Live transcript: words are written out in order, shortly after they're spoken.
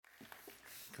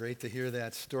Great to hear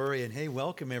that story. And hey,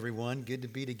 welcome everyone. Good to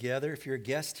be together. If you're a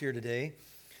guest here today,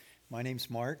 my name's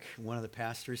Mark, one of the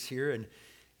pastors here, and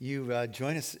you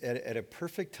join us at a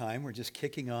perfect time. We're just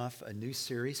kicking off a new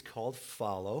series called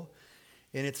Follow.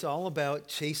 And it's all about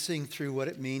chasing through what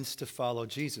it means to follow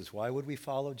Jesus. Why would we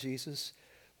follow Jesus?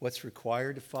 What's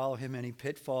required to follow him? Any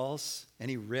pitfalls?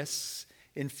 Any risks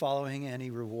in following? Any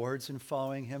rewards in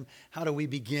following him? How do we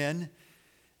begin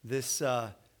this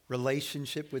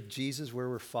relationship with Jesus where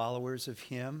we're followers of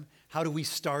him? How do we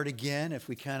start again if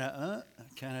we kind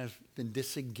of been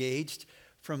disengaged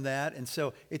from that? And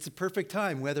so it's a perfect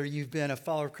time, whether you've been a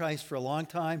follower of Christ for a long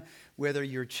time, whether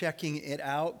you're checking it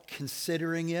out,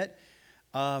 considering it,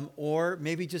 or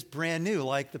maybe just brand new,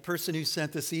 like the person who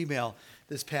sent this email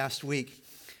this past week.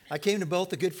 I came to both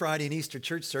the Good Friday and Easter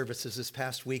church services this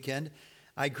past weekend.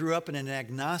 I grew up in an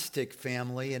agnostic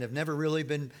family and have never really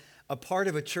been a part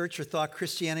of a church or thought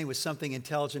Christianity was something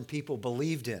intelligent people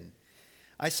believed in.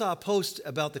 I saw a post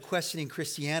about the Questioning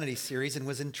Christianity series and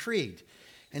was intrigued.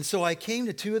 And so I came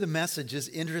to two of the messages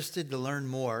interested to learn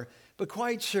more, but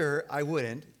quite sure I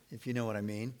wouldn't, if you know what I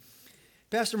mean.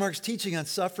 Pastor Mark's teaching on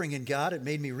suffering in God, it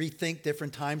made me rethink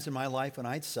different times in my life when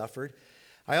I'd suffered.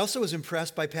 I also was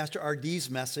impressed by Pastor R.D.'s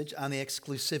message on the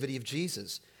exclusivity of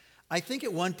Jesus. I think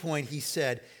at one point he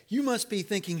said, "You must be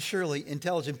thinking surely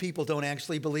intelligent people don't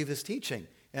actually believe this teaching."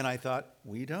 And I thought,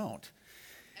 we don't.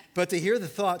 But to hear the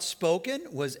thought spoken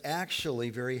was actually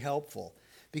very helpful,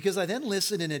 because I then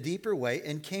listened in a deeper way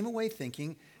and came away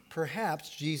thinking perhaps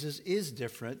Jesus is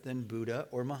different than Buddha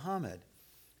or Muhammad.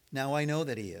 Now I know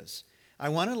that he is. I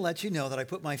wanted to let you know that I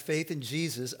put my faith in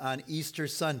Jesus on Easter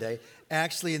Sunday,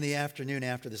 actually in the afternoon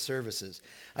after the services.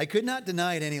 I could not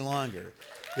deny it any longer.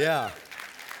 Yeah.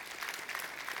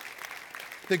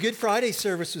 The Good Friday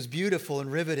service was beautiful and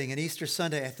riveting, and Easter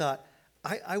Sunday I thought,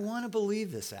 I want to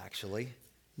believe this actually.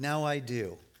 Now I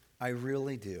do. I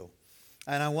really do.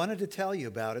 And I wanted to tell you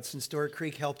about it since Stork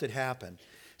Creek helped it happen.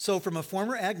 So from a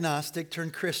former agnostic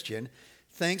turned Christian,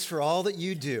 thanks for all that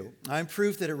you do. I'm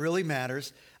proof that it really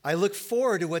matters. I look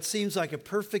forward to what seems like a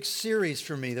perfect series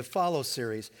for me, the Follow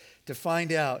series, to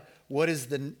find out what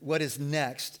is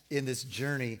next in this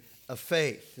journey of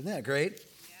faith. Isn't that great?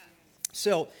 Yeah.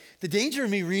 So the danger of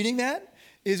me reading that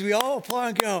is we all applaud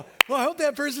and go, well, I hope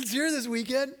that person's here this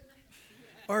weekend.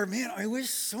 Or, man, I wish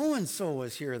so-and-so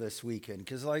was here this weekend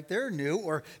because, like, they're new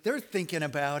or they're thinking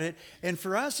about it. And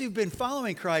for us who've been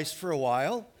following Christ for a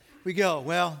while, we go,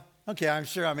 well, okay, I'm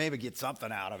sure I'll maybe get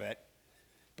something out of it.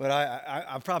 But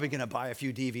I'm probably going to buy a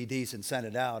few DVDs and send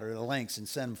it out, or the links and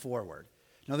send them forward.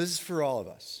 No, this is for all of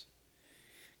us.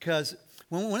 Because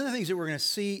one of the things that we're going to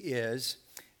see is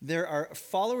there are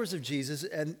followers of Jesus,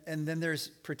 and then there's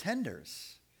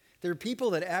pretenders. There are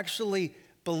people that actually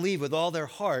believe with all their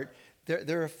heart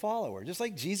they're a follower. Just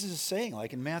like Jesus is saying,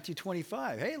 like in Matthew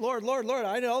 25, hey, Lord, Lord, Lord,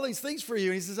 I did all these things for you.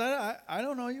 And he says, I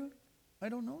don't know you. I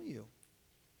don't know you.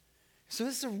 So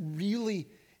this is a really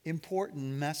important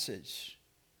message,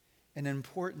 an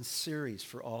important series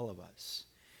for all of us.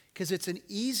 Because it's an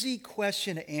easy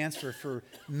question to answer for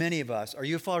many of us. Are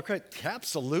you a follower of Christ?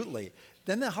 Absolutely.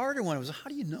 Then the harder one was, how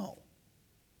do you know?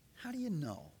 How do you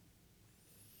know?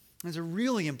 It's a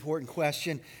really important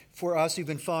question for us who've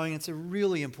been following. It's a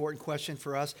really important question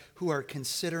for us who are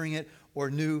considering it or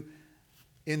new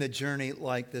in the journey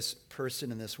like this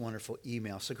person in this wonderful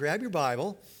email. So grab your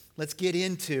Bible. Let's get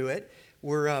into it.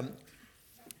 We're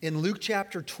in Luke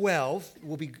chapter 12.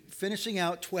 We'll be finishing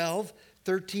out 12,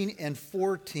 13, and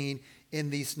 14 in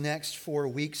these next 4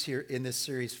 weeks here in this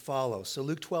series Follow. So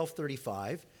Luke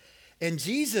 12:35. And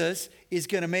Jesus is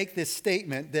going to make this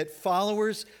statement that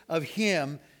followers of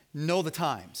him know the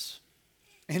times.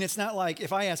 And it's not like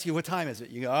if I ask you, what time is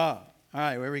it? You go, oh, all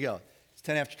right, where we go. It's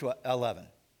 10 after 11.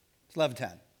 It's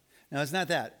 11:10. Now, it's not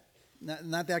that.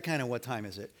 Not that kind of what time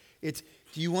is it. It's,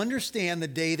 do you understand the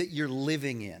day that you're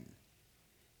living in?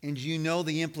 And do you know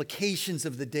the implications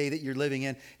of the day that you're living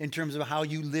in terms of how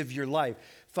you live your life?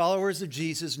 Followers of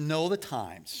Jesus know the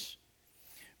times.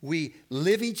 We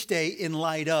live each day in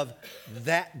light of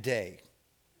that day.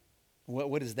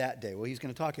 What is that day? Well, he's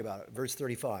going to talk about it. Verse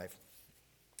 35.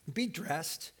 Be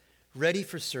dressed, ready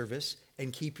for service,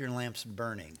 and keep your lamps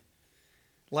burning,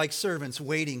 like servants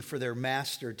waiting for their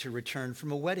master to return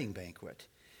from a wedding banquet,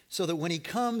 so that when he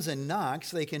comes and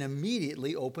knocks, they can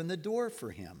immediately open the door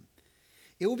for him.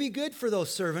 It will be good for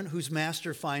those servants whose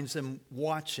master finds them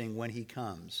watching when he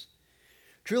comes.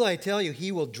 Truly, I tell you,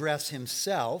 he will dress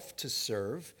himself to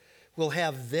serve, will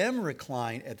have them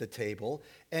recline at the table,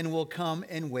 and will come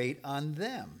and wait on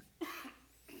them.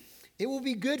 It will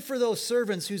be good for those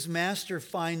servants whose master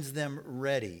finds them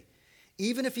ready.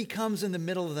 even if he comes in the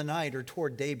middle of the night or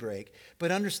toward daybreak.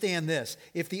 But understand this,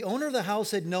 if the owner of the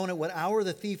house had known at what hour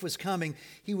the thief was coming,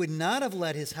 he would not have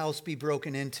let his house be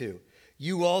broken into.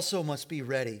 You also must be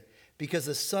ready, because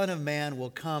the Son of Man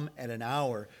will come at an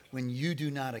hour when you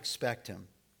do not expect him."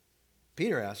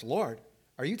 Peter asked, "Lord,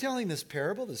 are you telling this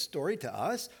parable, this story, to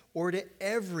us or to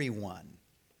everyone?"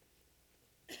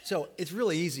 So it's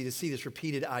really easy to see this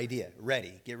repeated idea.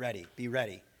 Ready, get ready, be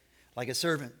ready. Like a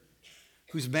servant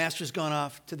whose master's gone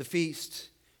off to the feast.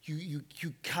 You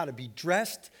got to be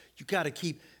dressed. You got to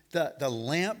keep the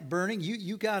lamp burning.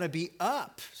 You got to be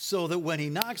up so that when he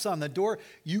knocks on the door,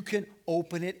 you can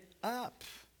open it up.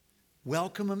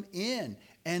 Welcome him in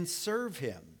and serve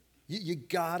him. You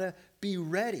got to be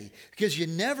ready because you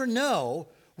never know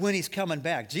when he's coming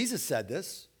back. Jesus said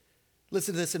this.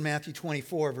 Listen to this in Matthew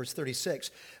 24, verse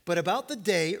 36. "But about the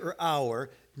day or hour,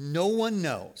 no one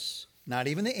knows, not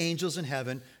even the angels in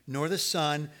heaven, nor the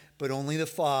Son, but only the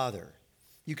Father."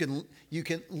 You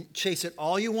can chase it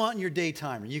all you want in your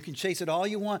daytimer. You can chase it all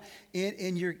you want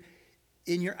in your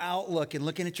Outlook and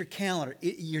looking at your calendar.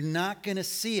 You're not going to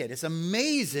see it. It's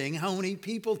amazing how many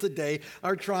people today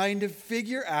are trying to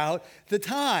figure out the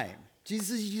time. Jesus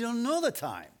says, you don't know the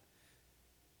time.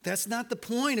 That's not the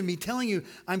point of me telling you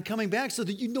I'm coming back so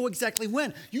that you know exactly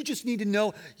when. You just need to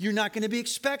know you're not going to be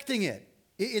expecting it.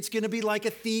 It's going to be like a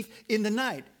thief in the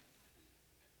night.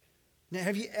 Now,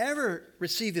 have you ever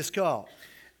received this call?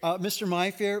 Mr.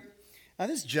 Myfair,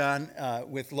 this is John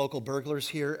with Local Burglars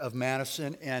here of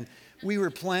Madison, and we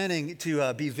were planning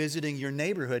to be visiting your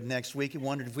neighborhood next week and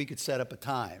wondered if we could set up a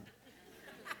time.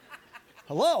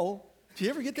 Hello? Did you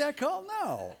ever get that call?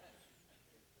 No.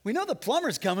 We know the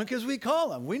plumber's coming because we call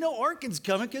them. We know Orkin's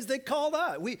coming because they called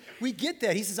us. We get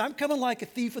that. He says, I'm coming like a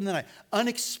thief in the night.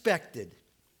 Unexpected.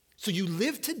 So you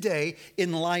live today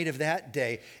in light of that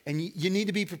day, and you need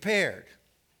to be prepared.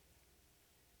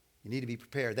 You need to be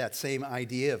prepared. That same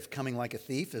idea of coming like a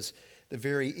thief is the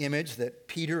very image that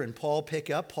Peter and Paul pick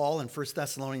up. Paul in 1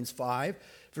 Thessalonians 5,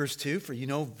 verse 2, "For you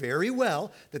know very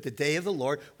well that the day of the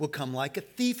Lord will come like a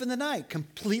thief in the night,"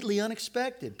 completely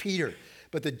unexpected. Peter,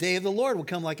 "But the day of the Lord will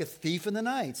come like a thief in the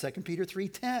night," 2 Peter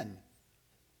 3:10.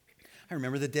 I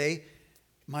remember the day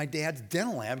my dad's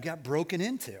dental lab got broken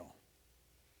into.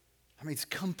 I mean, it's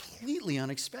completely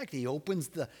unexpected. He opens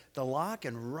the lock,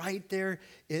 and right there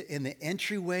in the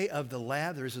entryway of the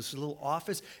lab, there's this little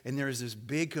office, and there's this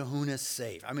big kahuna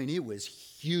safe. I mean, it was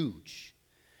huge.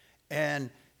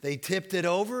 And they tipped it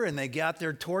over, and they got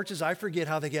their torches. I forget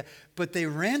how they but they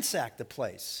ransacked the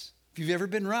place. If you've ever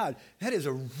been robbed, that is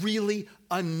a really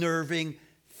unnerving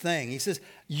thing. He says,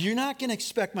 you're not going to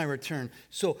expect my return,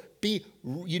 so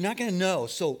you're not going to know,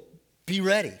 so be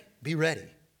ready, be ready.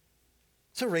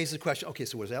 So it raises the question, okay,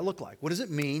 so what does that look like? What does it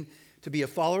mean to be a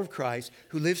follower of Christ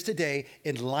who lives today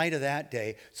in light of that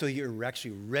day so you're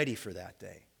actually ready for that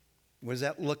day? What does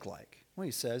that look like? Well,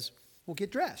 he says, well,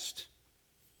 get dressed.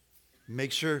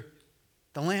 Make sure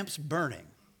the lamp's burning.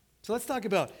 So let's talk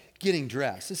about getting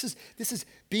dressed. This is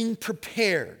being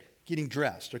prepared, getting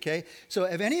dressed, okay? So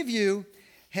have any of you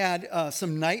had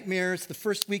some nightmares the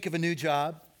first week of a new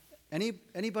job?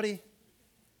 Anybody?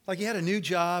 Like you had a new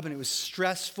job and it was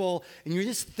stressful and you're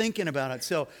just thinking about it.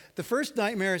 So the first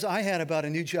nightmares I had about a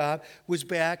new job was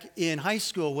back in high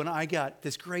school when I got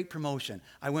this great promotion.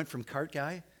 I went from cart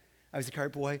guy, I was a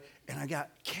cart boy, and I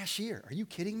got cashier. Are you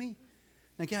kidding me?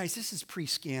 Now guys, this is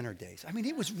pre-scanner days. I mean,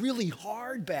 it was really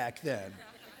hard back then.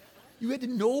 You had to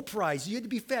know price. You had to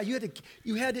be fast.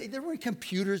 There weren't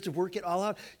computers to work it all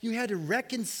out. You had to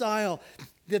reconcile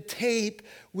the tape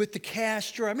with the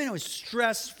cash drawer. I mean, it was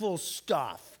stressful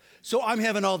stuff. So I'm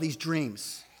having all these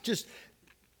dreams, just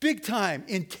big time,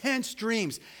 intense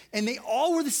dreams. And they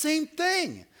all were the same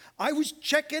thing. I was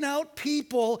checking out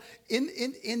people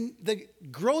in the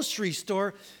grocery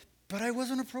store, but I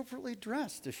wasn't appropriately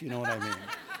dressed, if you know what I mean.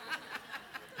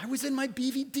 I was in my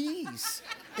BVDs,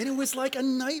 and it was like a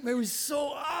nightmare. It was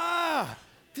so,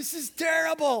 this is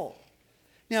terrible.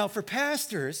 Now, for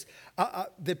pastors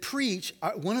that preach,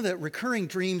 one of the recurring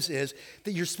dreams is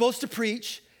that you're supposed to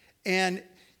preach, and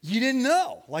you didn't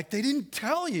know. Like, they didn't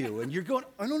tell you, and you're going,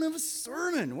 I don't have a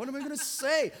sermon. What am I going to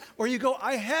say? Or you go,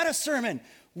 I had a sermon.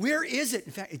 Where is it?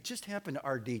 In fact, it just happened to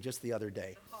RD just the other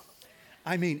day.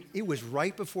 I mean, it was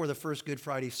right before the first Good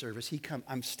Friday service.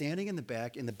 I'm standing in the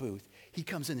back in the booth. He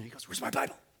comes in and he goes, where's my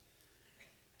Bible? I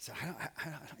said,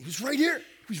 he was right here.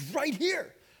 He was right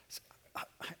here. I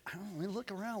don't know,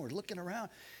 look around. We're looking around.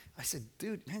 I said,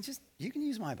 dude, man, you can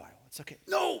use my Bible. It's okay.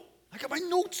 No, I got my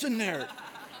notes in there.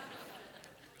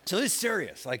 So this is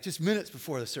serious, like just minutes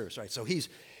before the service, right? So he's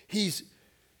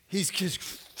just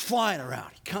flying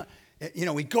around.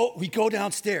 We go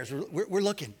downstairs. We're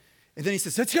looking. And then he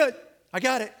says, that's good. I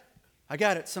got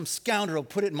it. Some scoundrel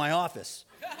put it in my office.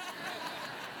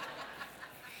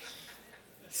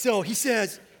 So he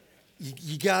says,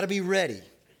 you got to be ready.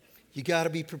 You got to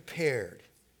be prepared.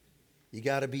 You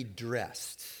got to be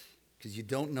dressed because you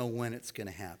don't know when it's going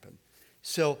to happen.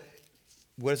 So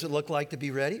what does it look like to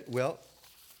be ready? Well,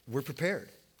 we're prepared.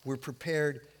 We're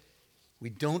prepared. We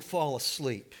don't fall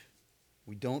asleep.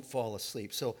 We don't fall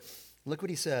asleep. So look what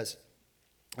he says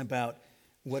about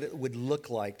what it would look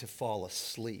like to fall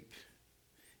asleep.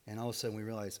 And all of a sudden we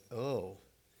realize, oh,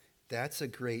 that's a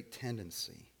great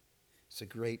tendency. It's a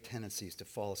great tendency is to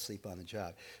fall asleep on the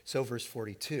job. So verse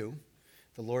 42,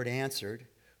 the Lord answered,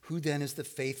 who then is the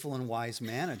faithful and wise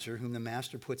manager whom the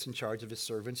master puts in charge of his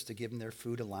servants to give them their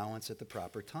food allowance at the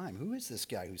proper time? Who is this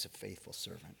guy who's a faithful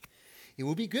servant? It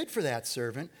will be good for that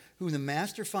servant whom the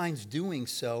master finds doing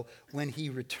so when he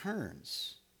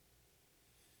returns.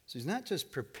 So he's not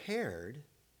just prepared,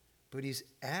 but he's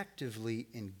actively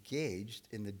engaged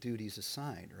in the duties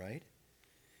assigned, right?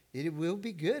 It will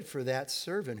be good for that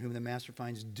servant whom the master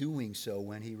finds doing so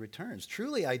when he returns.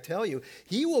 Truly, I tell you,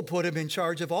 he will put him in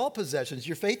charge of all possessions.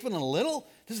 You're faithful in a little.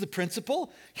 This is the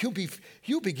principle.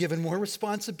 You'll be given more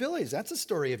responsibilities. That's the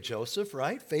story of Joseph,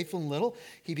 right? Faithful in little.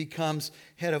 He becomes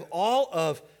head of all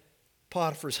of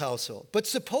Potiphar's household. But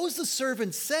suppose the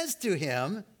servant says to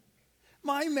him,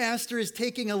 my master is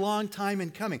taking a long time in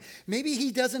coming. Maybe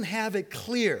he doesn't have it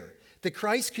clear that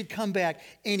Christ could come back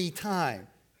anytime.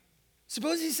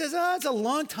 Suppose he says, it's a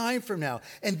long time from now,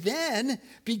 and then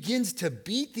begins to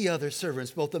beat the other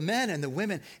servants, both the men and the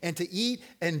women, and to eat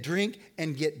and drink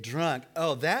and get drunk.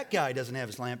 Oh, that guy doesn't have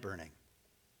his lamp burning.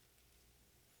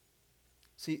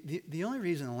 See, the only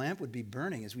reason the lamp would be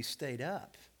burning is we stayed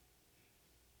up.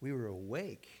 We were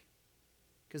awake.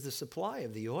 Because the supply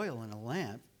of the oil in a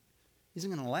lamp isn't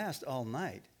going to last all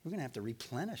night. We're going to have to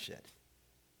replenish it.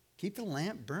 Keep the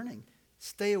lamp burning.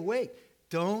 Stay awake.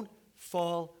 Don't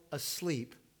fall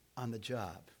asleep on the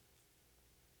job.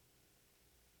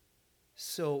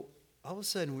 So all of a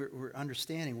sudden we're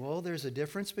understanding, well, there's a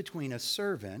difference between a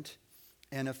servant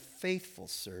and a faithful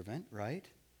servant, right?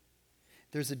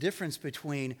 There's a difference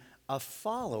between a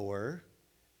follower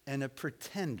and a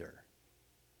pretender.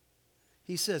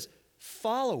 He says,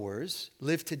 followers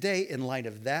live today in light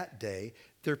of that day.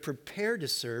 They're prepared to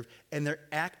serve and they're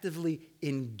actively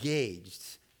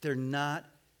engaged. They're not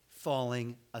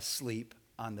falling asleep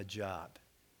on the job.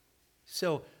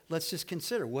 So let's just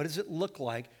consider, what does it look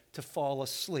like to fall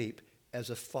asleep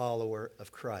as a follower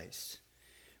of Christ?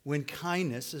 When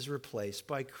kindness is replaced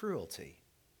by cruelty,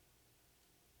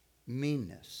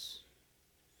 meanness,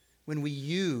 when we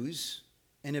use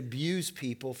and abuse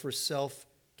people for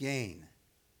self-gain.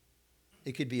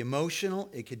 It could be emotional,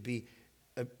 it could be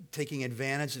taking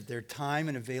advantage of their time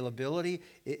and availability,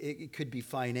 it could be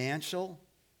financial.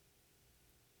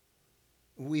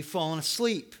 We've fallen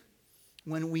asleep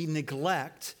when we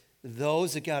neglect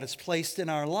those that God has placed in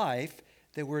our life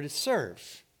that we're to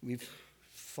serve. We've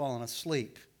fallen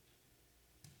asleep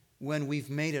when we've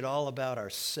made it all about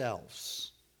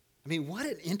ourselves. I mean, what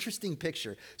an interesting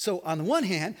picture. So on the one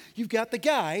hand, you've got the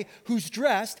guy who's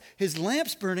dressed, his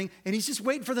lamp's burning, and he's just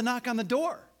waiting for the knock on the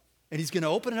door. And he's going to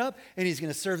open it up, and he's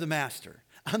going to serve the master.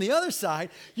 On the other side,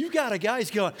 you've got a guy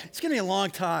who's going, it's going to be a long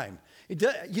time.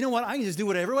 You know what? I can just do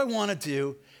whatever I want to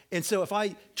do. And so if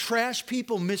I trash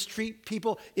people, mistreat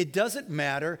people, it doesn't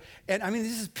matter. And I mean,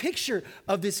 this is a picture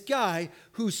of this guy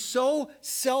who's so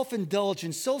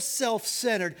self-indulgent, so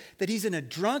self-centered that he's in a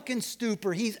drunken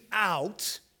stupor. He's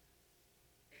out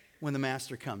when the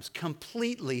master comes,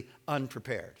 completely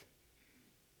unprepared.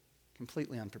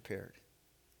 Completely unprepared.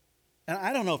 And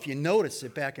I don't know if you noticed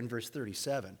it back in verse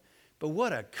 37, but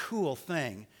what a cool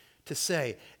thing to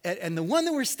say. And the one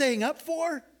that we're staying up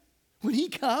for, when he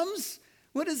comes,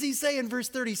 what does he say in verse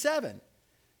 37?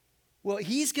 Well,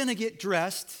 he's going to get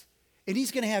dressed, and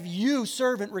he's going to have you,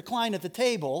 servant, recline at the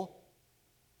table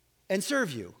and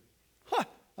serve you.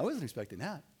 I wasn't expecting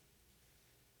that.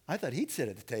 I thought he'd sit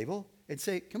at the table and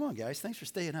say, come on, guys, thanks for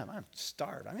staying up. I'm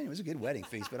starved. I mean, it was a good wedding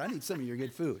feast, but I need some of your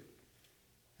good food.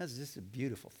 That's just a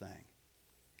beautiful thing.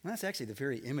 And that's actually the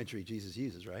very imagery Jesus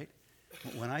uses, right?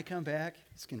 When I come back,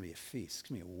 it's going to be a feast. It's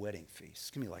going to be a wedding feast.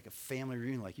 It's going to be like a family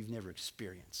reunion like you've never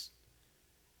experienced.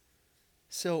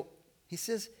 So he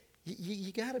says,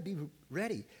 you got to be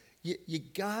ready. You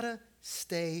got to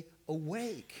stay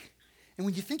awake. And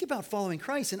when you think about following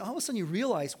Christ, and all of a sudden you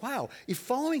realize, wow, if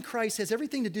following Christ has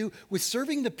everything to do with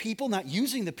serving the people, not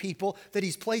using the people that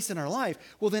he's placed in our life,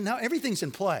 well, then now everything's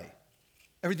in play.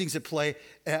 Everything's at play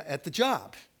at the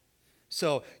job.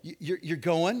 So you're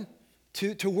going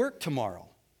to work tomorrow.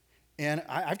 and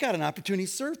I've got an opportunity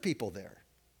to serve people there.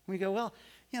 We go, well,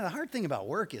 the hard thing about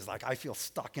work is like I feel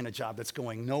stuck in a job that's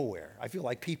going nowhere. I feel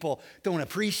like people don't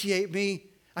appreciate me.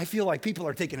 I feel like people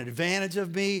are taking advantage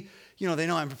of me. They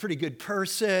know I'm a pretty good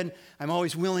person. I'm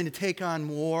always willing to take on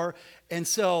more. And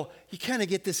so you kind of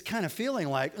get this kind of feeling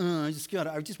like, I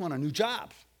just want a new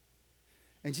job.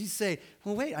 And Jesus say,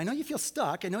 well, wait, I know you feel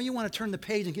stuck. I know you want to turn the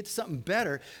page and get to something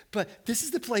better, but this is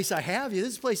the place I have you.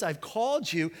 This is the place I've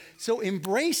called you. So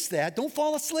embrace that. Don't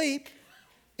fall asleep.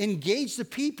 Engage the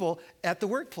people at the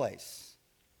workplace.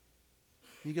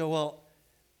 You go, well,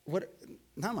 what?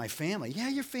 Not my family. Yeah,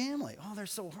 your family. Oh, they're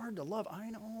so hard to love. I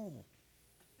know.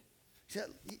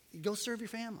 Go serve your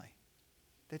family.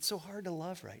 That's so hard to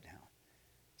love right now.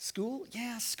 School?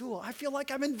 Yeah, school. I feel like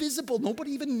I'm invisible.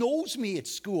 Nobody even knows me at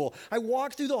school. I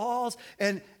walk through the halls,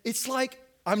 and it's like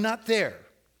I'm not there.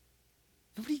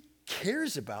 Nobody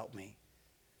cares about me.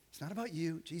 It's not about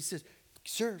you. Jesus says,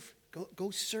 serve.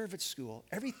 Go serve at school.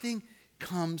 Everything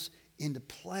comes into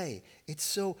play. It's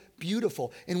so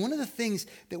beautiful. And one of the things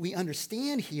that we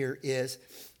understand here is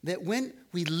that when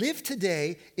we live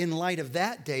today in light of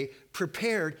that day,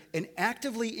 prepared and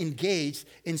actively engaged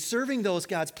in serving those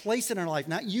God's placed in our life,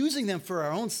 not using them for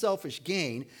our own selfish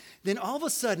gain, then all of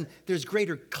a sudden there's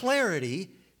greater clarity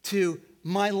to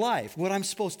my life, what I'm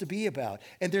supposed to be about.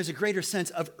 And there's a greater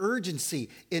sense of urgency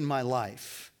in my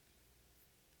life.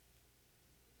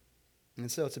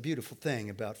 And so it's a beautiful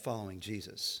thing about following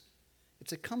Jesus.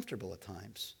 It's comfortable at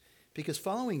times because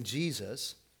following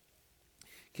Jesus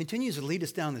continues to lead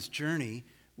us down this journey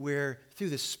where through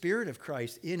the Spirit of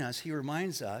Christ in us, he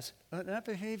reminds us, that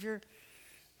behavior,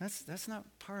 that's not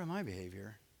part of my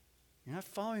behavior. You're not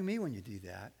following me when you do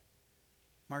that.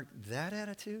 Mark, that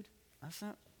attitude, that's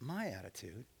not my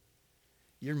attitude.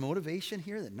 Your motivation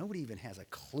here that nobody even has a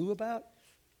clue about,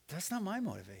 that's not my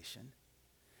motivation.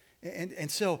 And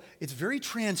so it's very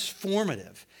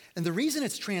transformative. And the reason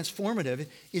it's transformative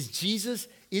is Jesus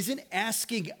isn't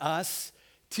asking us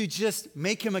to just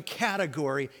make him a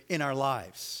category in our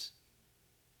lives.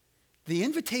 The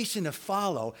invitation to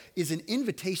follow is an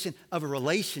invitation of a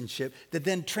relationship that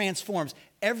then transforms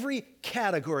every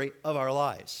category of our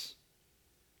lives.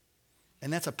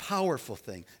 And that's a powerful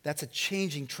thing. That's a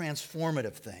changing,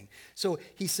 transformative thing. So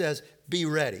he says, be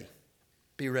ready.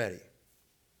 Be ready.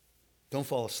 Don't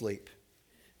fall asleep.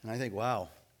 And I think, wow,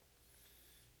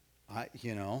 I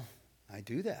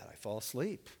do that. I fall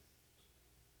asleep.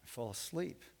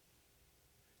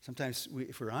 Sometimes,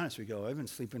 if we're honest, we go, I've been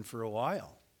sleeping for a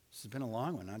while. This has been a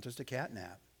long one, not just a cat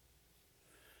nap.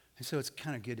 And so it's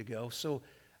kind of good to go. So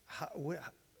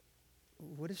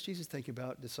what does Jesus think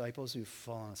about disciples who've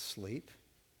fallen asleep?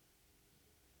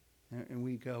 And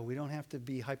we go, we don't have to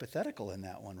be hypothetical in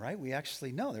that one, right? We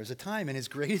actually know there's a time in his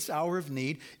greatest hour of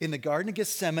need in the Garden of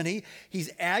Gethsemane. He's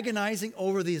agonizing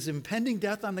over his impending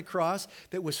death on the cross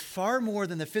that was far more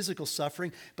than the physical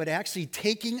suffering, but actually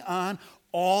taking on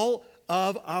all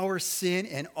of our sin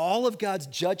and all of God's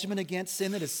judgment against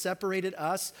sin that has separated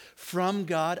us from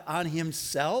God on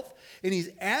himself. And he's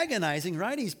agonizing,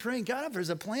 right? He's praying, God, if there's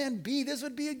a plan B, this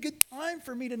would be a good time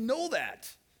for me to know that.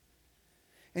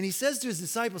 And he says to his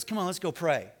disciples, come on, let's go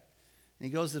pray. And he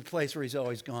goes to the place where he's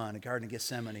always gone, the Garden of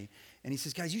Gethsemane. And he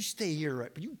says, guys, you stay here,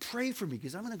 right? But you pray for me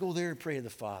because I'm going to go there and pray to the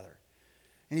Father.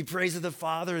 And he prays to the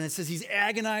Father, and it says he's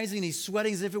agonizing, he's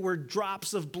sweating as if it were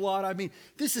drops of blood. I mean,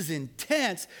 this is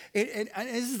intense. And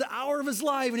this is the hour of his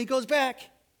life, and he goes back.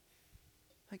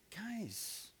 Like,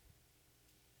 guys.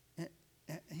 And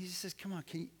he just says, come on,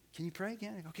 can you pray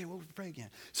again? Okay, we'll pray again.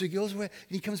 So he goes away,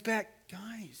 and he comes back.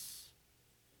 Guys.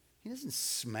 He doesn't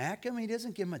smack him. He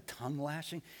doesn't give him a tongue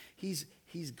lashing. He's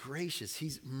gracious.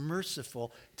 He's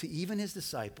merciful to even his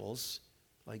disciples,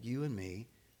 like you and me,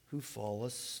 who fall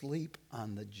asleep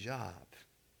on the job.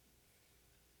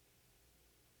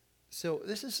 So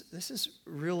this is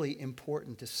really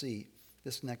important to see,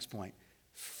 this next point.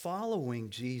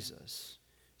 Following Jesus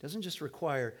doesn't just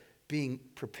require being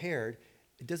prepared.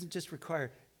 It doesn't just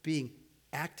require being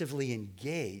actively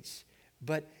engaged,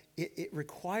 but it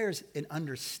requires an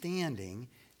understanding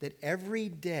that every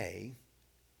day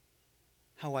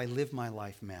how I live my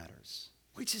life matters,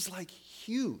 which is like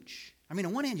huge. I mean,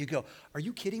 on one hand, you go, are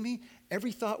you kidding me?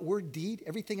 Every thought, word, deed,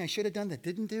 everything I should have done that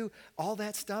didn't do, all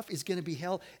that stuff is going to be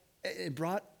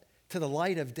brought to the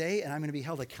light of day, and I'm going to be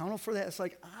held accountable for that. It's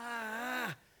like,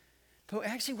 But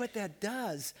actually what that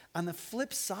does, on the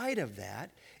flip side of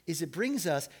that, is it brings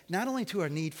us not only to our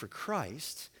need for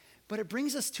Christ, but it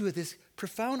brings us to this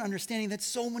profound understanding that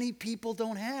so many people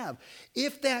don't have.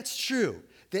 If that's true,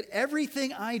 that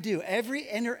everything I do, every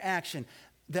interaction,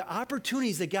 the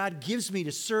opportunities that God gives me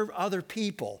to serve other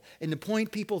people and to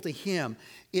point people to him,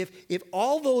 if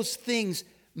all those things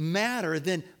matter,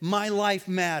 then my life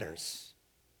matters.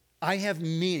 I have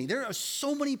meaning. There are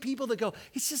so many people that go,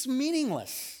 it's just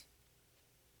meaningless.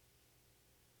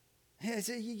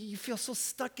 You feel so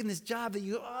stuck in this job that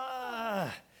you go,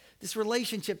 this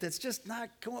relationship that's just not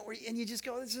going, and you just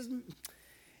go, this isn't.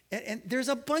 And there's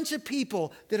a bunch of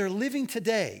people that are living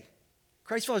today,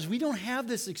 Christ followers, we don't have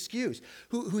this excuse,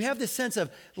 who have this sense of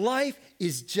life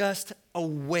is just a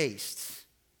waste.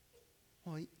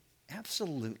 Well,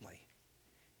 absolutely.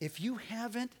 If you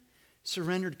haven't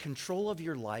surrendered control of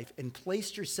your life and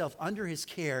placed yourself under his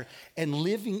care and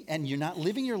you're not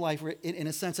living your life in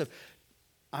a sense of,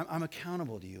 I'm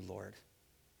accountable to you, Lord.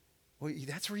 Well,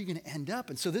 that's where you're going to end up.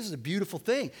 And so this is a beautiful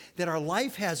thing, that our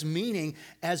life has meaning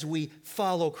as we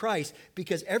follow Christ,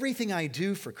 because everything I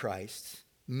do for Christ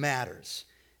matters,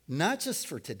 not just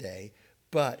for today,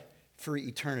 but for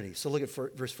eternity. So look at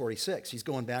verse 46. He's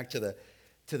going back to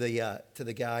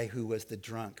the guy who was the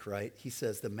drunk, right? He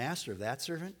says, the master of that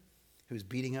servant who's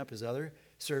beating up his other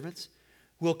servants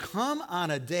will come on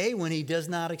a day when he does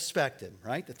not expect him,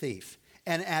 right? The thief.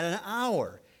 And at an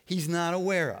hour he's not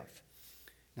aware of.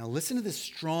 Now listen to this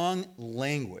strong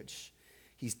language.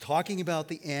 He's talking about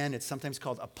the end. It's sometimes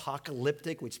called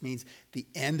apocalyptic, which means the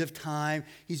end of time.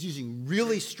 He's using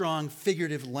really strong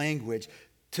figurative language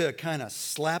to kind of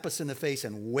slap us in the face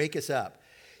and wake us up.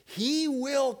 He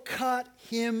will cut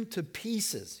him to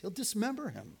pieces. He'll dismember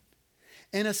him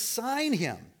and assign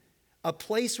him a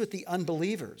place with the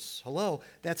unbelievers. Hello,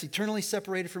 that's eternally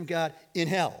separated from God in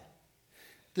hell.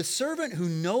 The servant who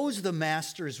knows the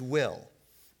master's will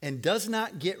and does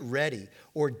not get ready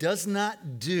or does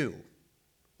not do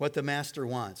what the master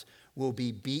wants will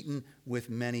be beaten with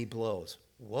many blows.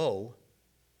 Whoa.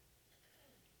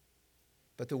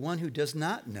 But the one who does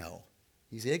not know,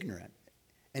 he's ignorant,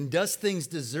 and does things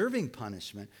deserving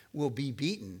punishment will be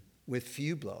beaten with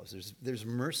few blows. There's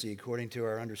mercy according to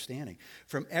our understanding.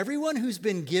 From everyone who's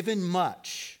been given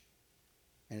much,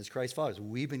 and as Christ followers,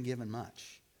 we've been given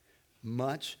much.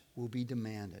 Much will be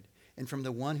demanded. And from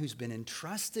the one who's been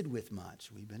entrusted with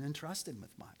much, we've been entrusted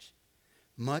with much.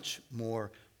 Much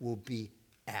more will be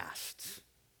asked.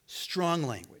 Strong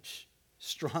language,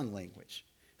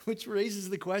 which raises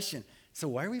the question, so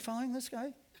why are we following this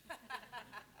guy?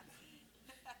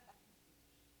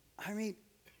 I mean,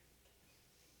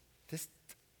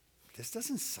 this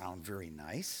doesn't sound very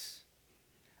nice.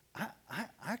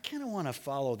 I kind of want to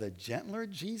follow the gentler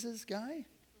Jesus guy.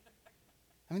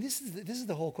 I mean, this is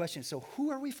the whole question. So who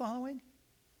are we following?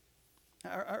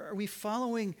 Are we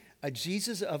following a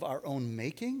Jesus of our own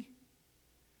making?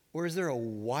 Or is there a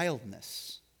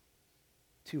wildness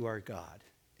to our God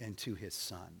and to his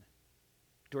Son?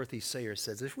 Dorothy Sayers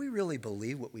says, if we really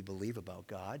believe what we believe about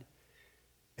God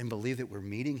and believe that we're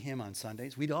meeting him on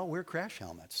Sundays, we'd all wear crash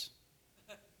helmets.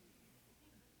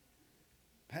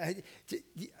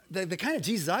 The kind of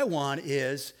Jesus I want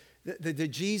is the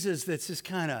Jesus that's just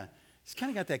kind of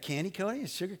got that candy coating,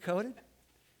 it's sugar coated,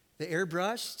 the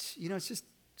airbrushed, it's just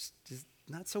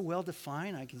not so well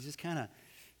defined. I can just kind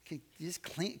of just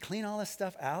clean all this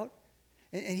stuff out.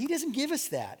 And he doesn't give us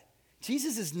that.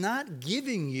 Jesus is not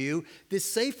giving you this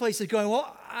safe place of going,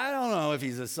 well, I don't know if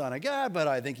he's a son of God, but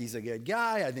I think he's a good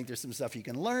guy. I think there's some stuff you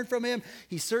can learn from him.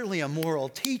 He's certainly a moral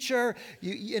teacher.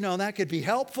 That could be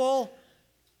helpful.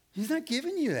 He's not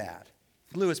giving you that.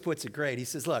 Lewis puts it great. He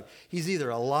says, look, he's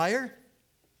either a liar,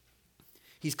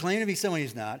 he's claiming to be someone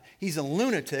he's not, he's a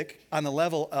lunatic on the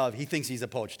level of he thinks he's a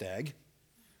poached egg,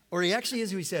 or he actually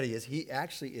is who he said he is. He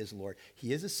actually is Lord.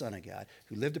 He is a son of God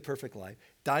who lived a perfect life,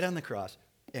 died on the cross,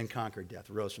 and conquered death,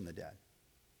 rose from the dead.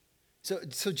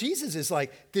 So Jesus is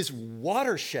like this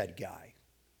watershed guy.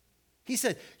 He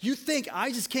said, you think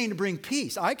I just came to bring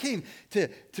peace. I came to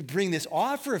bring this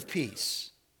offer of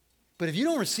peace. But if you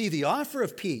don't receive the offer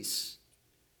of peace,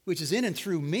 which is in and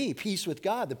through me, peace with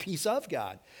God, the peace of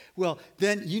God, well,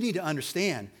 then you need to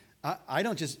understand, I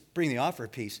don't just bring the offer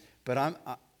of peace, but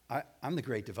I'm the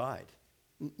great divide.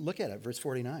 Look at it, verse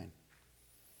 49.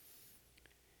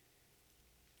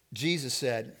 Jesus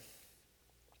said,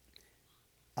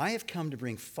 I have come to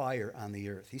bring fire on the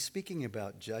earth. He's speaking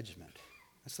about judgment.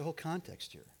 That's the whole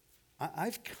context here.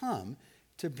 I've come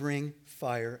to bring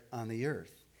fire on the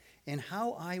earth. And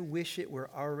how I wish it were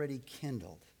already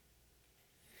kindled.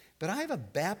 But I have a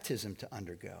baptism to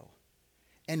undergo.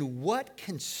 And what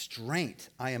constraint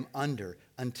I am under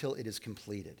until it is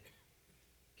completed.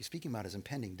 He's speaking about his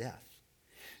impending death.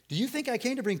 Do you think I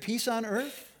came to bring peace on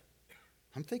earth?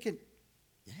 I'm thinking,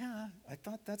 yeah, I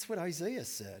thought that's what Isaiah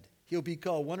said. He'll be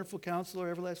called Wonderful Counselor,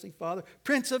 Everlasting Father,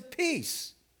 Prince of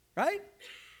Peace, right?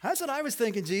 That's what I was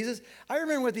thinking, Jesus. I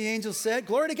remember what the angel said.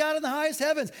 Glory to God in the highest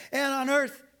heavens, and on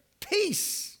earth,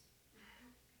 peace.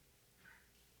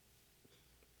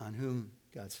 On whom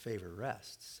God's favor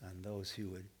rests, on those who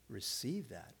would receive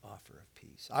that offer of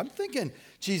peace. I'm thinking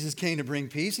Jesus came to bring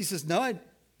peace. He says, no,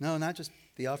 not just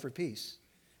the offer of peace.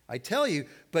 I tell you,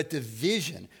 but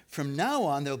division. From now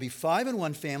on, there'll be 5 in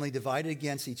one family divided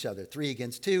against each other. 3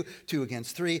 against 2, 2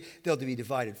 against 3. They'll be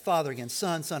divided. Father against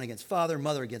son, son against father,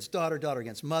 mother against daughter, daughter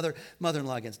against mother,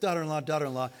 mother-in-law against daughter-in-law,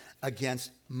 daughter-in-law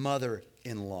against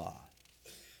mother-in-law.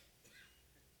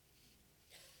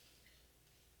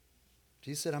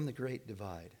 Jesus said, I'm the great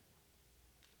divide.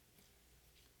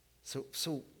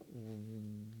 So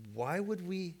why would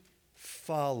we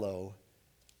follow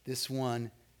this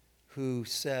one who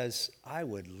says, I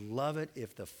would love it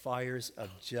if the fires of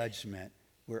judgment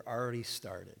were already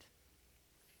started?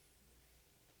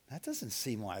 That doesn't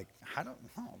seem like, I don't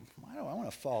know, why do I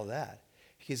want to follow that?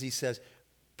 Because he says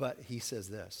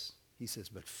this. He says,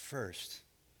 but first,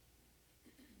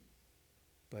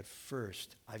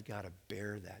 I've got to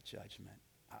bear that judgment.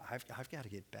 I've got to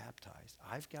get baptized.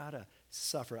 I've got to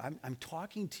suffer. I'm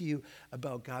talking to you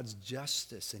about God's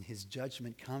justice and his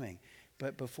judgment coming.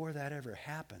 But before that ever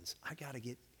happens, I got to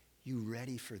get you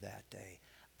ready for that day.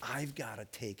 I've got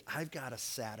to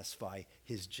satisfy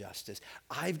his justice.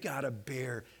 I've got to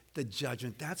bear the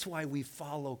judgment. That's why we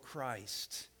follow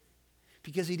Christ.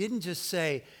 Because he didn't just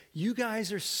say, you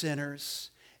guys are sinners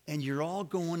and you're all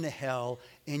going to hell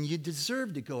and you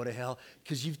deserve to go to hell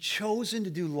because you've chosen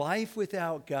to do life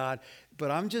without God,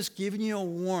 but I'm just giving you a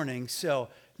warning. So,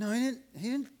 no, he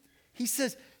didn't. He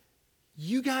says,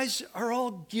 you guys are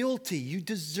all guilty. You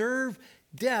deserve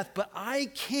death, but I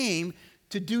came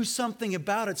to do something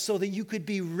about it so that you could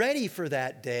be ready for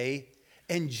that day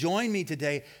and join me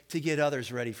today to get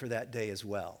others ready for that day as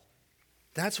well.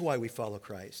 That's why we follow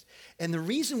Christ. And the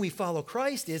reason we follow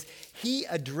Christ is he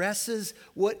addresses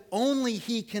what only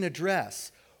he can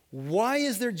address. Why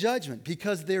is there judgment?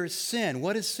 Because there is sin.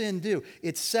 What does sin do?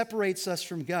 It separates us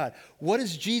from God. What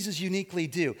does Jesus uniquely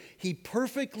do? He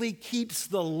perfectly keeps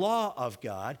the law of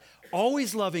God,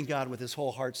 always loving God with his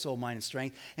whole heart, soul, mind, and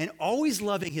strength, and always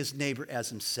loving his neighbor as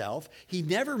himself. He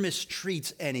never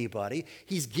mistreats anybody.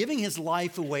 He's giving his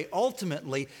life away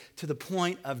ultimately to the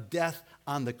point of death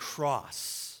on the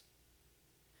cross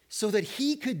so that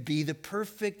he could be the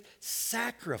perfect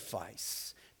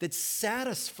sacrifice that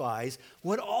satisfies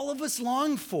what all of us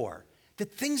long for,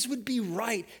 that things would be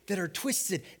right that are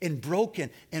twisted and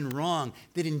broken and wrong,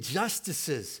 that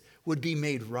injustices would be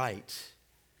made right.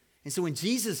 And so when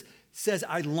Jesus says,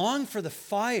 I long for the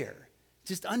fire,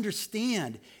 just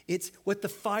understand it's what the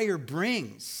fire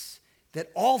brings, that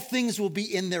all things will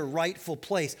be in their rightful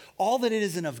place. All that it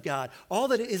isn't of God, all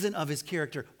that it isn't of his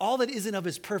character, all that isn't of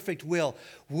his perfect will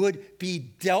would be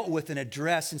dealt with and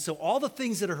addressed. And so all the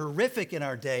things that are horrific in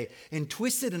our day and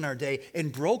twisted in our day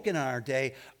and broken in our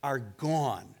day are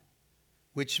gone,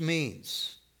 which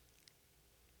means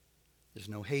there's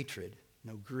no hatred,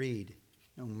 no greed,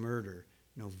 no murder,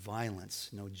 no violence,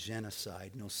 no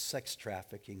genocide, no sex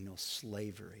trafficking, no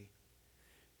slavery,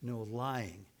 no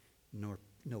lying,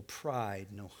 no pride,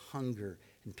 no hunger,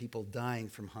 and people dying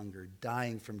from hunger,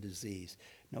 dying from disease,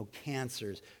 no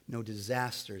cancers, no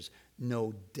disasters,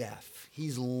 no death.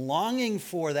 He's longing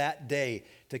for that day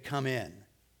to come in.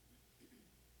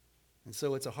 And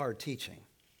so it's a hard teaching.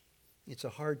 It's a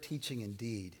hard teaching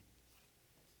indeed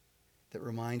that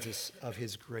reminds us of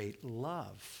his great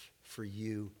love for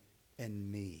you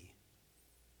and me.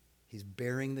 He's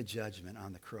bearing the judgment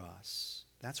on the cross.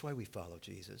 That's why we follow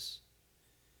Jesus.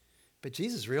 But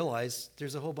Jesus realized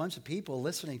there's a whole bunch of people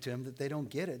listening to him that they don't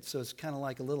get it. So it's kind of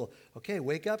like a little, okay,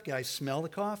 wake up, guys, smell the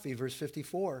coffee, verse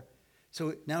 54.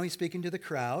 So now he's speaking to the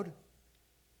crowd.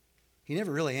 He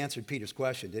never really answered Peter's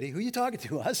question, did he? Who are you talking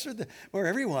to, us or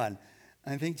everyone?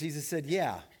 I think Jesus said,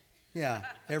 yeah,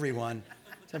 everyone.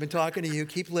 So I've been talking to you.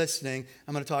 Keep listening.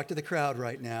 I'm going to talk to the crowd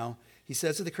right now. He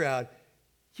says to the crowd,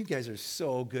 you guys are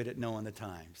so good at knowing the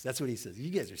times. That's what he says.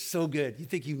 You guys are so good. You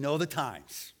think you know the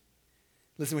times.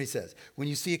 Listen to what he says. When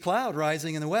you see a cloud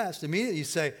rising in the west, immediately you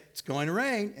say, it's going to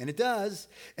rain, and it does.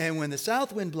 And when the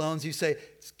south wind blows, you say,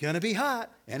 it's going to be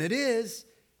hot, and it is.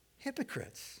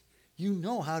 Hypocrites, you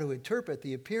know how to interpret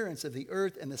the appearance of the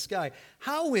earth and the sky.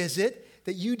 How is it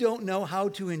that you don't know how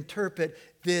to interpret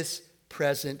this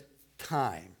present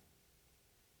time?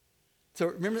 So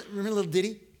remember a little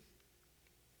ditty?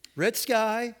 Red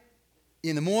sky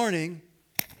in the morning.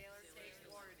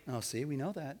 Oh, see, we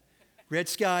know that. Red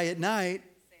sky at night.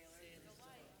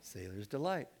 Sailor's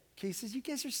delight. Okay, he says,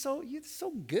 you're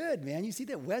so good, man. You see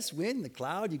that west wind, the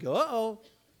cloud, you go, uh-oh,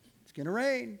 it's going to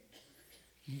rain.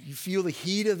 You feel the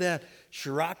heat of that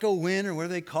Scirocco wind, or what do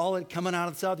they call it, coming out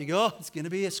of the south. You go, oh, it's going to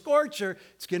be a scorcher.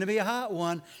 It's going to be a hot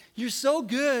one. You're so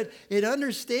good at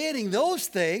understanding those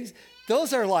things.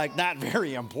 Those are like not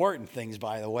very important things,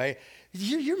 by the way.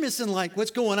 You're missing like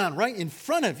what's going on right in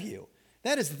front of you.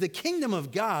 That is, the kingdom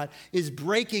of God is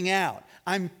breaking out.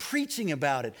 I'm preaching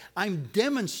about it. I'm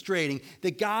demonstrating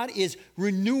that God is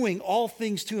renewing all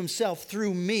things to himself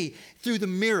through me, through the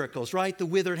miracles, right? The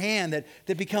withered hand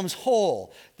that becomes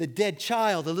whole, the dead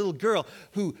child, the little girl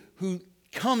who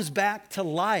comes back to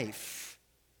life.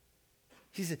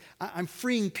 He said, I'm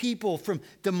freeing people from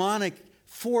demonic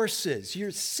forces.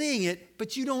 You're seeing it,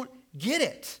 but you don't get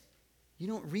it. You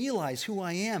don't realize who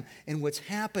I am and what's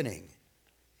happening.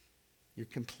 You're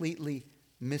completely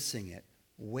missing it.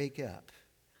 Wake up.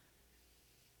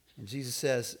 And Jesus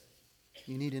says,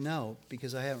 you need to know,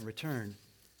 because I haven't returned,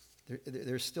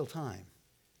 there's still time.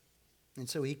 And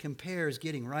so he compares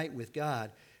getting right with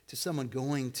God to someone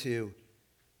going to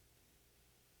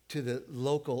the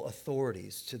local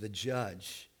authorities, to the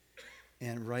judge,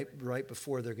 and right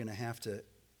before they're going to have to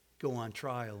go on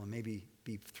trial and maybe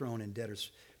be thrown in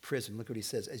debtor's prison. Look what he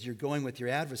says. As you're going with your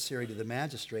adversary to the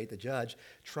magistrate, the judge,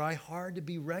 try hard to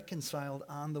be reconciled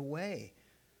on the way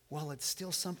while it's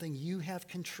still something you have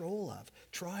control of.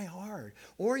 Try hard.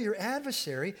 Or your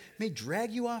adversary may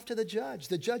drag you off to the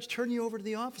judge turn you over to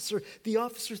the officer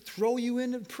throw you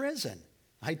into prison.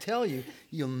 I tell you,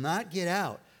 you'll not get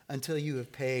out until you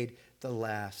have paid the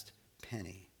last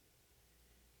penny.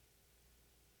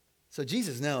 So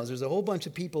Jesus knows there's a whole bunch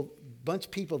of people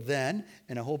then,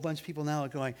 and a whole bunch of people now are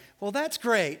going, well, that's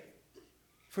great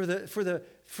for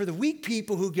the weak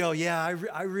people who go, yeah,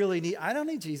 I don't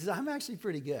need Jesus. I'm actually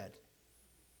pretty good.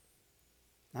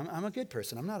 I'm a good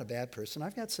person. I'm not a bad person.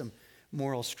 I've got some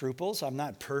moral scruples. I'm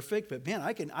not perfect, but man,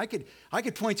 I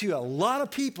could point to a lot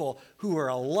of people who are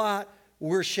a lot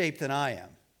worse shape than I am.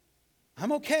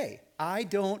 I'm okay. I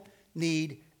don't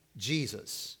need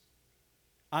Jesus.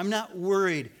 I'm not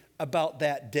worried about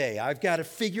that day. I've got it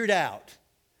figured out.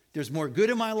 There's more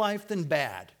good in my life than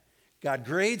bad. God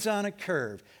grades on a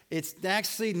curve. It's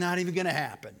actually not even going to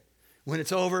happen. When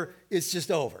it's over, it's just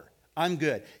over. I'm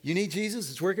good. You need Jesus?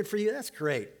 It's working for you? That's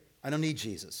great. I don't need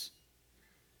Jesus.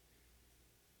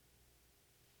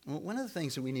 One of the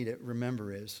things that we need to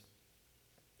remember is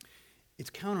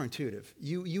it's counterintuitive.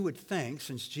 You would think,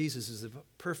 since Jesus is the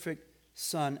perfect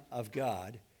Son of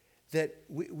God, that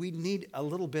we need a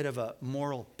little bit of a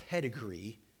moral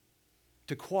pedigree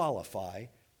to qualify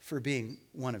for being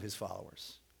one of his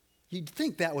followers. You'd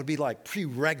think that would be like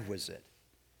prerequisite.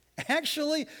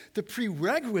 Actually, the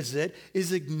prerequisite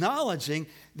is acknowledging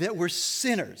that we're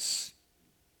sinners,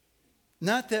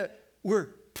 not that we're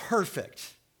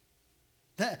perfect.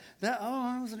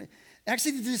 Actually,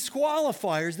 the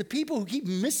disqualifiers, the people who keep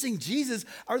missing Jesus,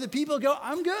 are the people who go,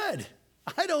 I'm good.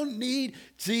 I don't need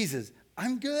Jesus.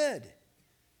 I'm good.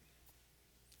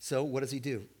 So what does he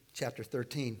do? Chapter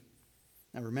 13.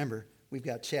 Now remember, we've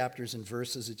got chapters and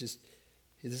verses.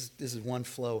 This is one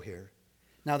flow here.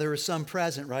 Now there were some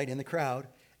present, right, in the crowd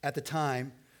at the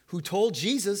time who told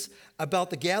Jesus about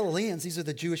the Galileans. These are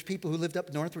the Jewish people who lived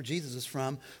up north where Jesus is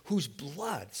from, whose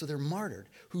blood, so they're martyred,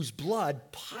 whose blood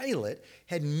Pilate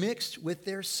had mixed with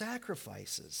their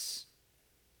sacrifices.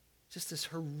 Just this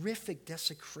horrific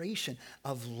desecration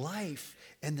of life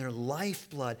and their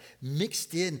lifeblood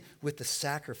mixed in with the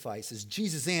sacrifices.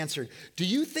 Jesus answered, do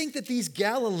you think that these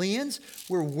Galileans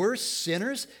were worse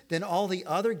sinners than all the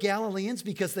other Galileans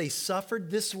because they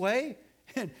suffered this way?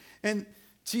 And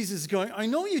Jesus is going, I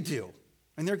know you do.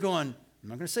 And they're going, I'm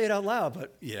not going to say it out loud,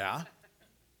 but yeah.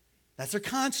 That's their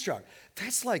construct.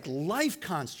 That's like life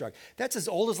construct. That's as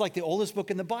old as like the oldest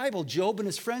book in the Bible. Job and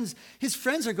his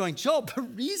friends are going, Job, the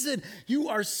reason you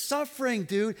are suffering,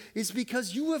 dude, is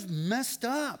because you have messed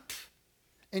up.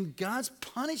 And God's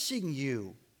punishing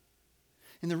you.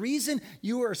 And the reason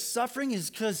you are suffering is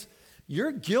because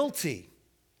you're guilty.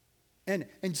 And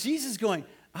Jesus is going,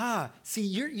 see,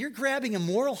 you're grabbing a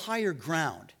moral higher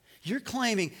ground. You're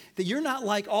claiming that you're not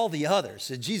like all the others.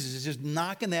 And Jesus is just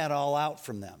knocking that all out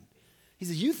from them. He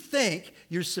says, you think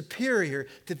you're superior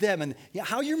to them. And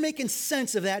how you're making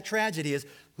sense of that tragedy is,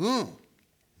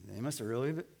 they must have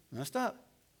really messed up.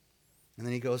 And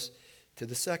then he goes to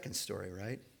the second story,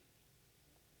 right?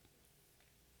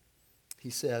 He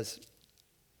says,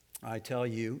 I tell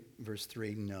you, verse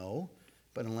 3, no,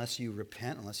 but unless you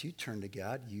repent, unless you turn to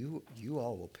God, you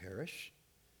all will perish.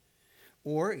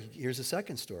 Or, here's the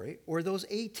second story, or those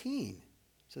 18.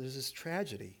 So there's this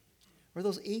tragedy. Or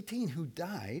those 18 who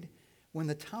died when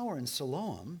the tower in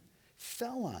Siloam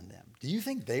fell on them. Do you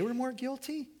think they were more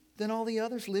guilty than all the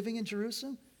others living in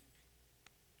Jerusalem?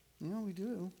 We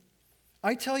do.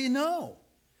 I tell you no.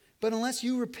 But unless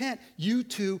you repent, you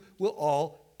too will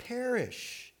all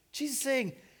perish. Jesus is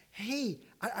saying, hey,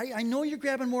 I know you're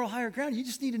grabbing moral higher ground. You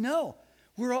just need to know.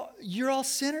 You're all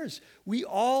sinners. We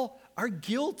all are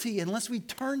guilty. Unless we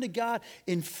turn to God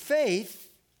in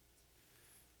faith,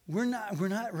 we're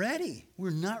not ready.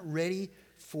 We're not ready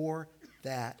for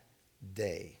that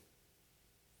day.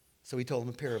 So he told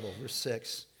them a parable, verse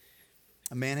 6.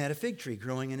 A man had a fig tree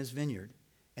growing in his vineyard,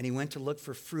 and he went to look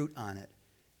for fruit on it,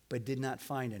 but did not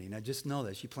find any. Now just know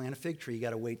this. You plant a fig tree, you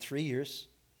got to wait 3 years.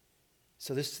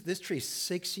 So this tree's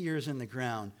 6 years in the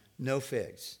ground, no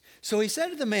figs. So he said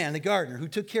to the man, the gardener, who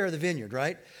took care of the vineyard,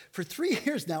 right? For 3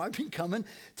 years now, I've been coming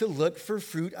to look for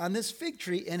fruit on this fig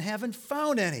tree and haven't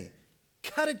found any.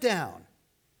 Cut it down.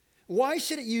 Why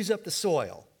should it use up the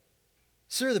soil?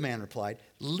 Sir, the man replied,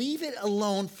 leave it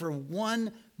alone for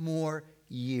 1 more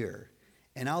year,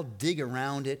 and I'll dig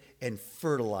around it and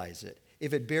fertilize it.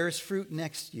 If it bears fruit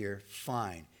next year,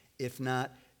 fine. If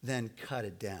not, then cut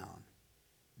it down.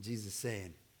 Jesus is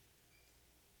saying,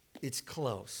 it's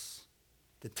close.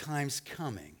 The time's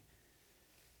coming.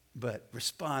 But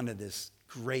respond to this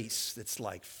grace that's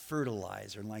like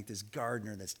fertilizer and like this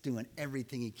gardener that's doing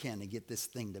everything he can to get this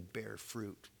thing to bear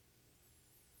fruit.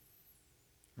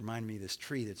 Remind me of this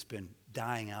tree that's been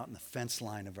dying out in the fence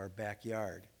line of our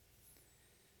backyard.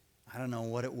 I don't know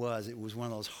what it was. It was one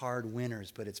of those hard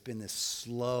winters, but it's been this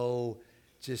slow,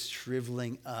 just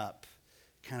shriveling up.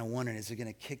 Kind of wondering, is it going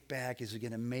to kick back? Is it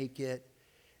going to make it?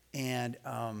 And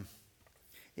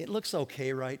it looks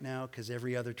okay right now because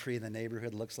every other tree in the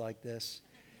neighborhood looks like this.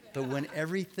 But when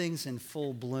everything's in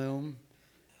full bloom,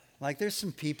 like there's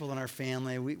some people in our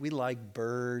family, we like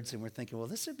birds, and we're thinking, well,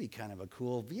 this would be kind of a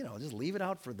cool, just leave it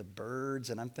out for the birds.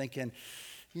 And I'm thinking,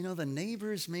 the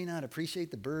neighbors may not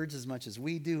appreciate the birds as much as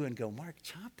we do and go, Mark,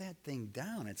 chop that thing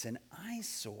down. It's an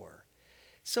eyesore.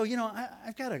 So,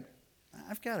 I've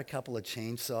got a couple of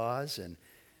chainsaws, and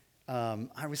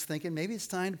I was thinking maybe it's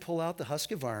time to pull out the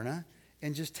Husqvarna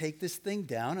and just take this thing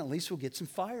down. At least we'll get some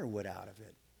firewood out of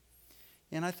it.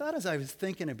 And I thought as I was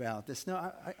thinking about this, no,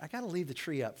 I got to leave the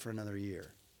tree up for another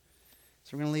year.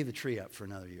 So we're going to leave the tree up for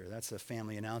another year. That's a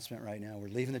family announcement right now. We're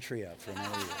leaving the tree up for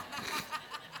another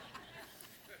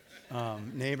year.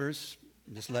 Neighbors,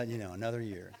 just letting you know, another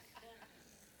year.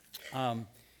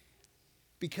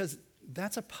 Because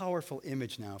that's a powerful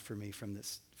image now for me from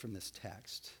this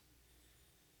text.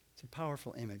 It's a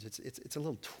powerful image. It's a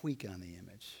little tweak on the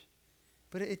image.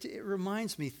 But it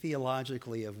reminds me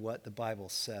theologically of what the Bible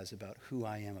says about who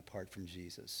I am apart from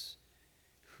Jesus,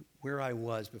 where I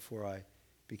was before I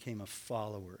became a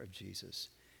follower of Jesus.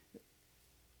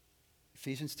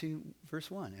 Ephesians 2, verse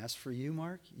 1, as for you,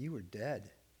 Mark, you were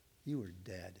dead. You were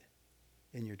dead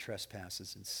in your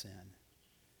trespasses and sin.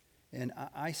 And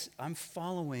I'm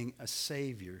following a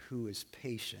Savior who is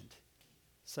patient.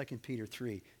 2 Peter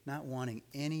 3, not wanting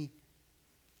any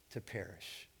to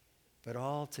perish, but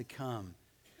all to come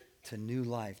to new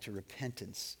life, to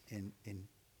repentance in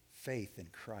faith in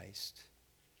Christ.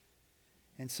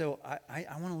 And so I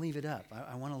want to leave it up.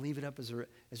 I want to leave it up as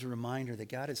a reminder that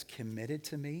God is committed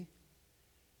to me,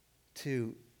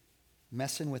 to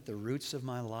messing with the roots of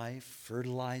my life,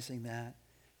 fertilizing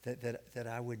that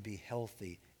I would be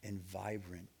healthy and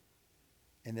vibrant,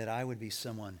 and that I would be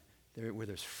someone where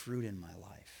there's fruit in my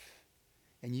life.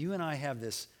 And you and I have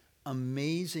this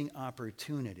amazing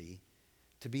opportunity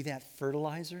to be that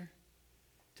fertilizer,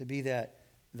 to be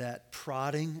that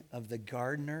prodding of the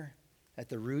gardener at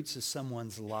the roots of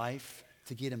someone's life,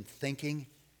 to get them thinking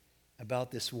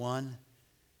about this one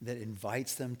that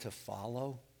invites them to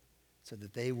follow, so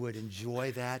that they would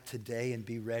enjoy that today and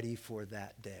be ready for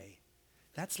that day.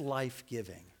 That's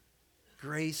life-giving.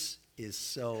 Grace is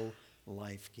so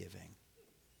life-giving.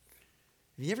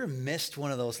 Have you ever missed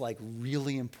one of those like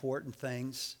really important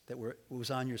things that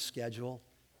was on your schedule?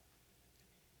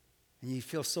 And you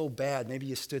feel so bad. Maybe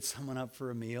you stood someone up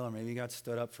for a meal, or maybe you got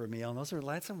stood up for a meal. And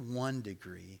that's of 1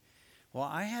 degree. Well,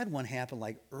 I had one happen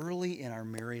like early in our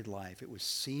married life. It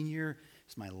was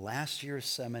my last year of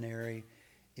seminary.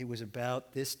 It was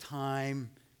about this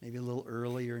time, maybe a little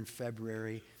earlier in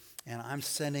February. And I'm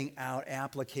sending out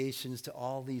applications to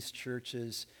all these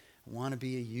churches. I want to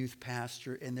be a youth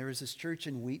pastor. And there is this church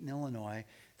in Wheaton, Illinois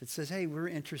that says, hey, we're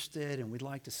interested and we'd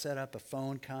like to set up a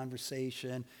phone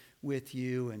conversation with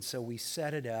you. And so we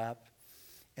set it up.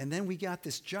 And then we got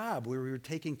this job where we were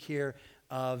taking care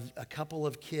of a couple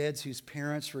of kids whose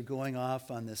parents were going off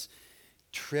on this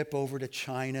trip over to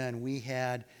China. And we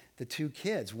had the 2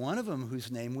 kids, one of them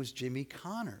whose name was Jimmy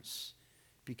Connors,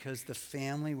 because the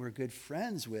family were good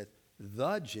friends with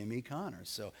the Jimmy Connors.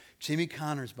 So Jimmy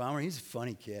Connors Baumer, he's a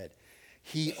funny kid.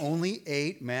 He only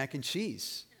ate mac and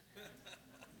cheese.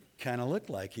 Kind of looked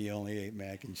like he only ate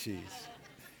mac and cheese.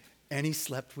 And he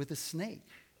slept with a snake,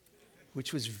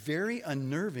 which was very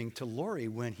unnerving to Lori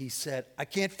when he said, I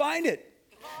can't find it.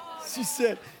 She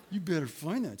said, you better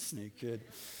find that snake, kid.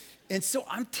 And so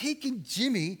I'm taking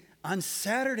Jimmy on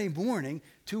Saturday morning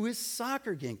to his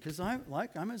soccer game because I'm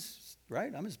his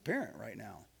parent right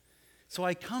now. So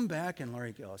I come back and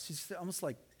Lori goes, she's almost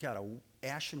like got a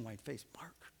ashen white face.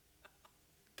 Mark,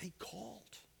 they called.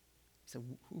 I said,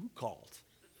 who called?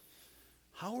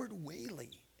 Howard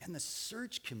Whaley and the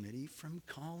search committee from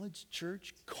College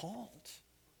Church called.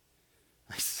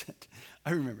 I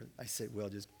said, well,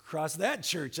 just cross that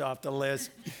church off the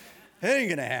list. It ain't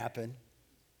going to happen.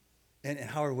 And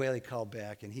Howard Whaley called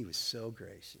back, and he was so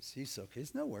gracious. He's so okay.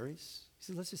 No worries. He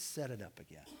said, let's just set it up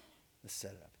again. Let's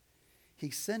set it up. He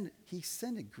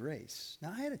extended grace.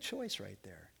 Now, I had a choice right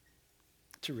there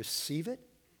to receive it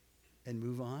and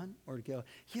move on, or to go,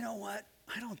 you know what?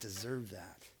 I don't deserve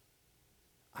that.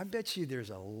 I bet you there's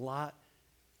a lot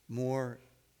more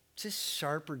just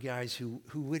sharper guys who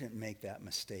wouldn't make that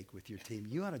mistake with your team.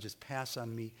 You ought to just pass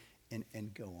on me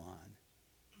and go on.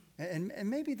 And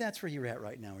maybe that's where you're at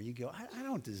right now, where you go, I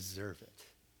don't deserve it.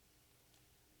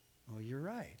 Well, you're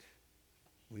right.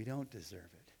 We don't deserve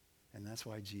it. And that's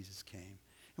why Jesus came.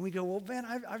 And we go, well, man,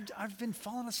 I've been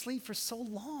falling asleep for so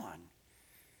long.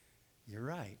 You're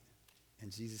right.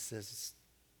 And Jesus says,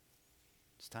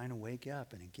 it's time to wake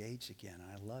up and engage again.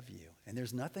 I love you. And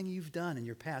there's nothing you've done in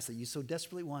your past that you so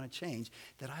desperately want to change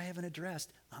that I haven't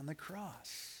addressed on the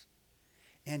cross.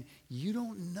 And you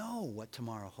don't know what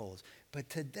tomorrow holds. But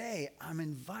today, I'm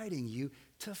inviting you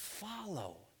to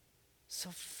follow. So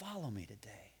follow me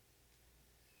today.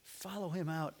 Follow him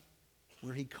out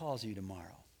where he calls you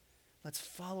tomorrow. Let's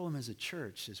follow him as a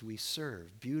church as we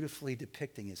serve, beautifully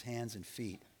depicting his hands and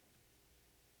feet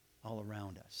all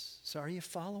around us. So are you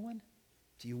following?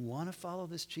 Do you want to follow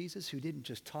this Jesus who didn't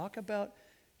just talk about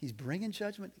he's bringing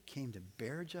judgment, he came to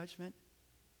bear judgment?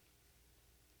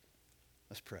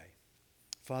 Let's pray.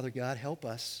 Father God, help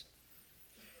us.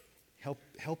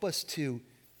 Help us to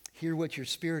hear what your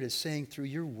Spirit is saying through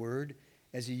your word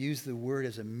as you use the word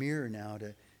as a mirror now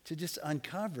to just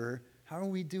uncover how are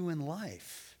we doing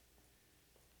life.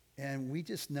 And we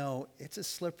just know it's a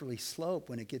slippery slope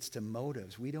when it gets to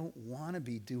motives. We don't want to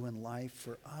be doing life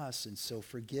for us. And so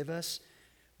forgive us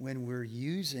when we're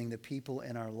using the people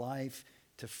in our life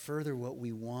to further what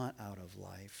we want out of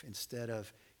life instead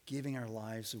of giving our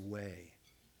lives away.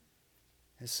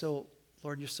 And so,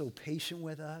 Lord, you're so patient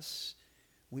with us.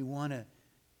 We want to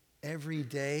every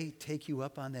day take you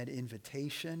up on that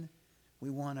invitation.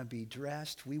 We want to be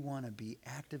dressed. We want to be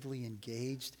actively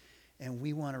engaged. And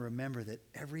we want to remember that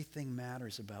everything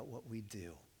matters about what we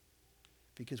do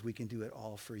because we can do it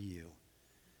all for you.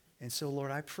 And so, Lord,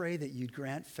 I pray that you'd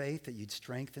grant faith, that you'd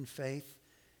strengthen faith,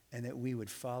 and that we would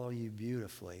follow you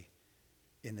beautifully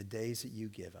in the days that you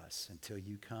give us until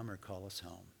you come or call us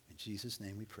home. In Jesus'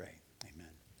 name we pray.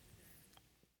 Amen.